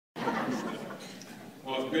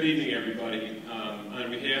Well, good evening, everybody. On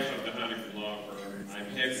behalf of the Honigman Law Firm, I'm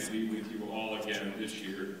happy to be with you all again this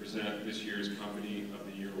year to present this year's Company of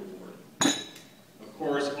the Year Award. Of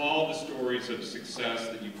course, all the stories of success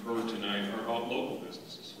that you've heard tonight are about local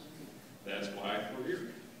businesses. That's why we're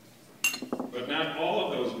here. But not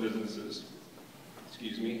all of those businesses,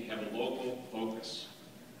 have a local focus.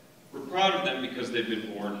 We're proud of them because they've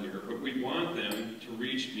been born here, but we want them to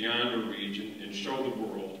reach beyond our region and show the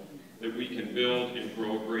world that we can build and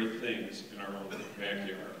grow great things in our own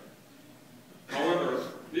backyard. However,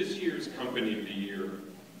 this year's Company of the Year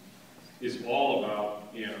is all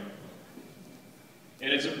about Ann Arbor.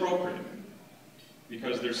 And it's appropriate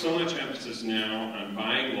because there's so much emphasis now on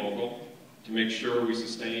buying local to make sure we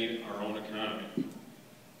sustain our own economy.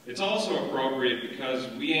 It's also appropriate because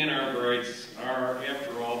we Ann Arborites are,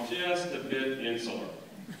 after all, just a bit insular.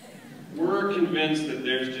 We're convinced that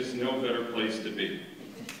there's just no better place to be.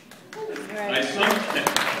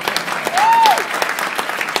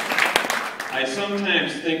 I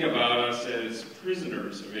sometimes think about us as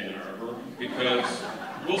prisoners of Ann Arbor because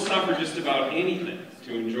we'll suffer just about anything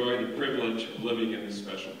to enjoy the privilege of living in this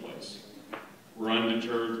special place. We're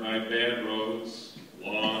undeterred by bad roads,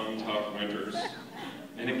 long, tough winters,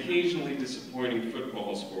 and occasionally disappointing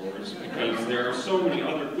football scores because there are so many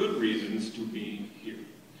other good reasons to be here.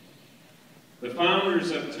 The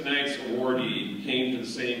founders of tonight's awardee came to the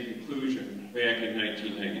same conclusion back in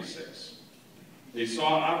 1996. They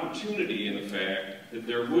saw opportunity in the fact that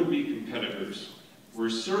their would-be competitors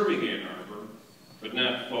were serving Ann Arbor, but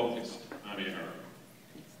not focused on Ann Arbor.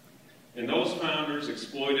 And those founders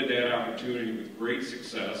exploited that opportunity with great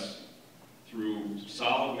success through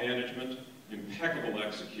solid management, impeccable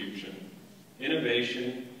execution,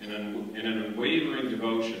 innovation, and an unwavering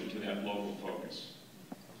devotion to that local focus.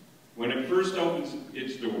 When it first opened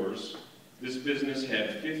its doors, this business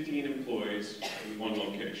had 15 employees in one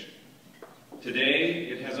location. Today,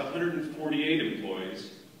 it has 148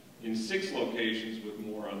 employees in 6 locations with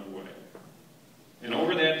more on the way. And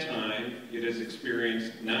over that time, it has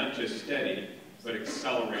experienced not just steady, but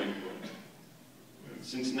accelerating growth.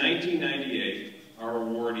 Since 1998, our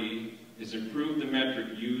awardee has improved the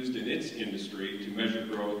metric used in its industry to measure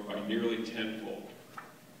growth by nearly tenfold,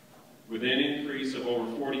 with an increase of over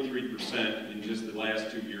 43% in just the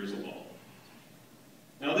last 2 years alone.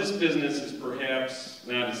 Now, this business is perhaps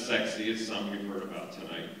not as sexy as some we've heard about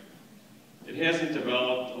tonight. It hasn't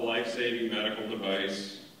developed a life-saving medical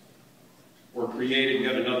device or created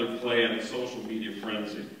yet another play on the social media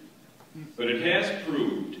frenzy, but it has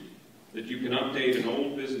proved that you can update an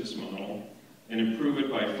old business model and improve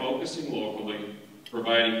it by focusing locally,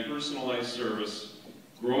 providing personalized service,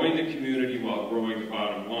 growing the community while growing the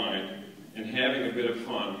bottom line, and having a bit of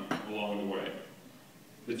fun along the way.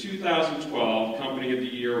 The 2012 Company of the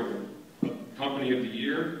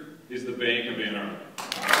Year is the Bank of Ann Arbor.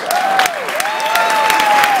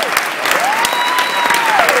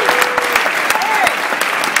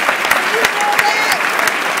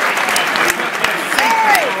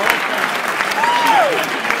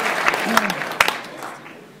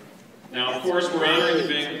 Now, of course, we're honoring the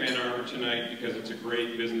Bank of Ann Arbor tonight because it's a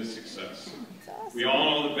great business success. We all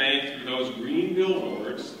know the bank through those green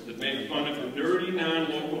billboards that make fun of the dirty,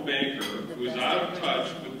 non-local banker who is out of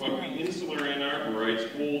touch with what we insular Ann Arborites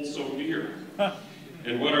hold so dear,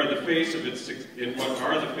 and what are the face of its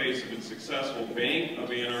successful Bank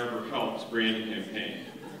of Ann Arbor Helps branding campaign.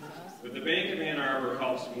 But the Bank of Ann Arbor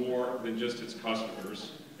helps more than just its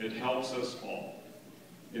customers. It helps us all.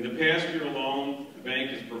 In the past year alone, the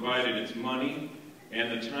bank has provided its money and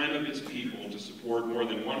the time of its people to support more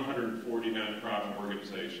than 140 nonprofit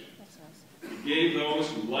organizations. It gave those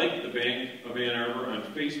who like the Bank of Ann Arbor on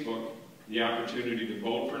Facebook the opportunity to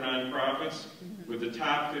vote for nonprofits, with the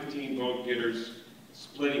top 15 vote getters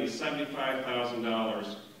splitting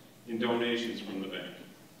 $75,000 in donations from the bank.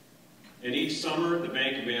 And each summer, the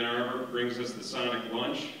Bank of Ann Arbor brings us the Sonic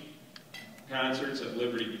Lunch concerts at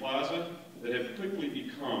Liberty Plaza that have quickly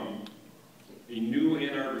become a new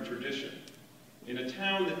Ann Arbor tradition. In a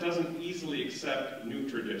town that doesn't easily accept new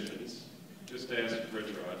traditions, just ask Rich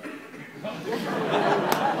Rod.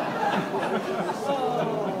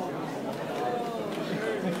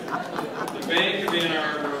 The Bank of Ann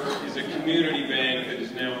Arbor is a community bank that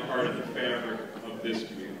is now part of the fabric of this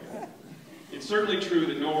community. It's certainly true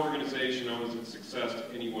that no organization owes its success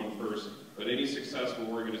to any one person, but any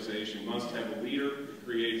successful organization must have a leader who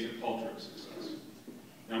creates a culture of success.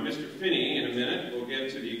 Now, Mr. Finney, in a minute, will get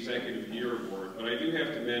to the Executive Year Award, but I do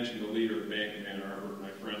have to mention the leader of Bank of Ann Arbor, my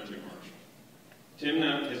friend Tim Marshall. Tim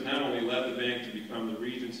has not only led the bank to become the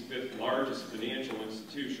region's 5th largest financial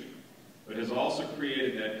institution, but has also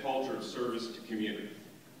created that culture of of service to community.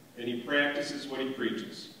 And he practices what he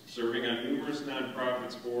preaches, serving on numerous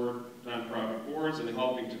nonprofit boards and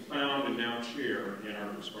helping to found and now chair Ann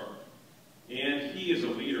Arbor Spark. And he is a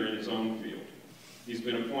leader in his own field. He's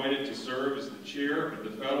been appointed to serve as the chair of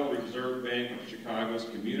the Federal Reserve Bank of Chicago's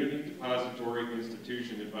Community Depository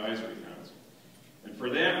Institution Advisory Council. And for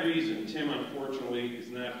that reason, Tim unfortunately is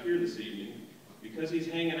not here this evening because he's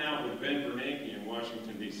hanging out with Ben Bernanke in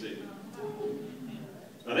Washington, D.C.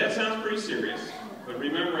 Now that sounds pretty serious, but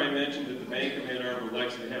remember I mentioned that the Bank of Ann Arbor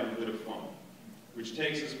likes to have a bit of fun, which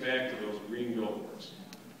takes us back to those green billboards.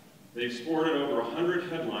 They've sported over 100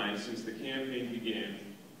 headlines since the campaign began,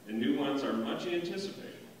 and new ones are much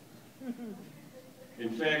anticipated.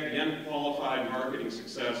 In fact, the unqualified marketing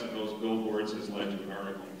success of those billboards has led to an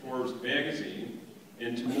article in Forbes magazine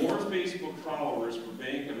and to more Facebook followers for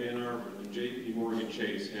Bank of Ann Arbor than J.P. Morgan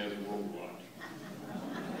Chase has worldwide.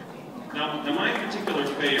 Now my particular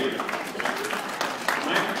favorite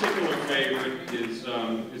is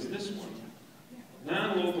this one.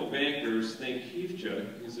 Non-local bankers think Heefja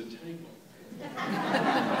is a typo.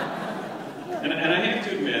 And I have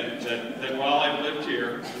to admit that while I've lived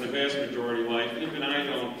here for the vast majority of life, even I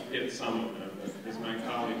don't get some of them, but as my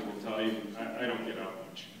colleagues will tell you, I don't get out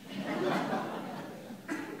much.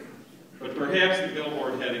 But perhaps the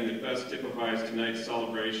billboard heading that best typifies tonight's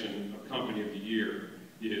celebration of Company of the Year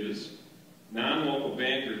is, non-local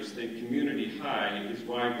bankers think community high is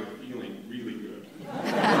why we're feeling really good.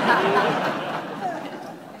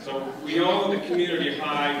 So we owe the community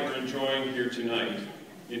high we're enjoying here tonight,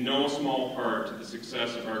 in no small part to the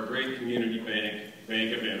success of our great community bank,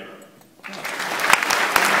 Bank of Ann Arbor.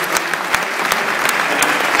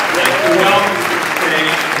 I'd like to welcome to the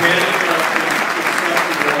stage Patti Judson,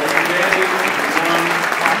 accepted role. Patti is one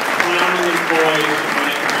founding employee of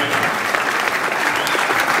Bank of Ann Arbor.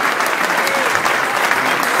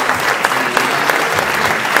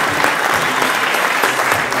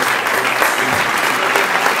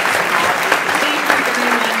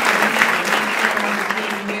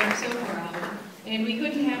 And we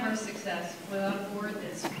couldn't have our success without a board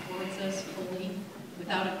that supports us fully,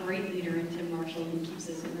 without a great leader in Tim Marshall who keeps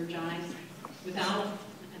us energized, without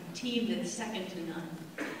a team that's second to none,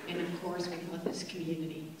 and of course without this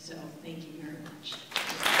community. So thank you very much.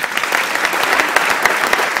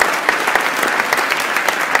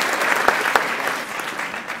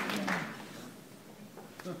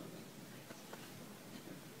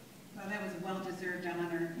 Well, that was a well-deserved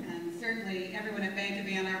honor, and certainly everyone at Bank of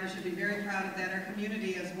Ann Arbor should be very proud of that, our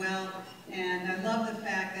community as well. And I love the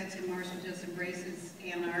fact that Tim Marshall just embraces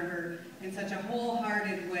Ann Arbor in such a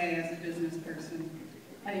wholehearted way as a business person.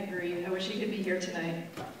 I agree. I wish he could be here tonight.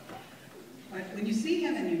 But when you see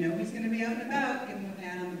him and you know he's going to be out and about, give him a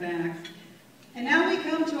pat on the back. And now we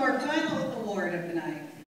come to our final award of the night.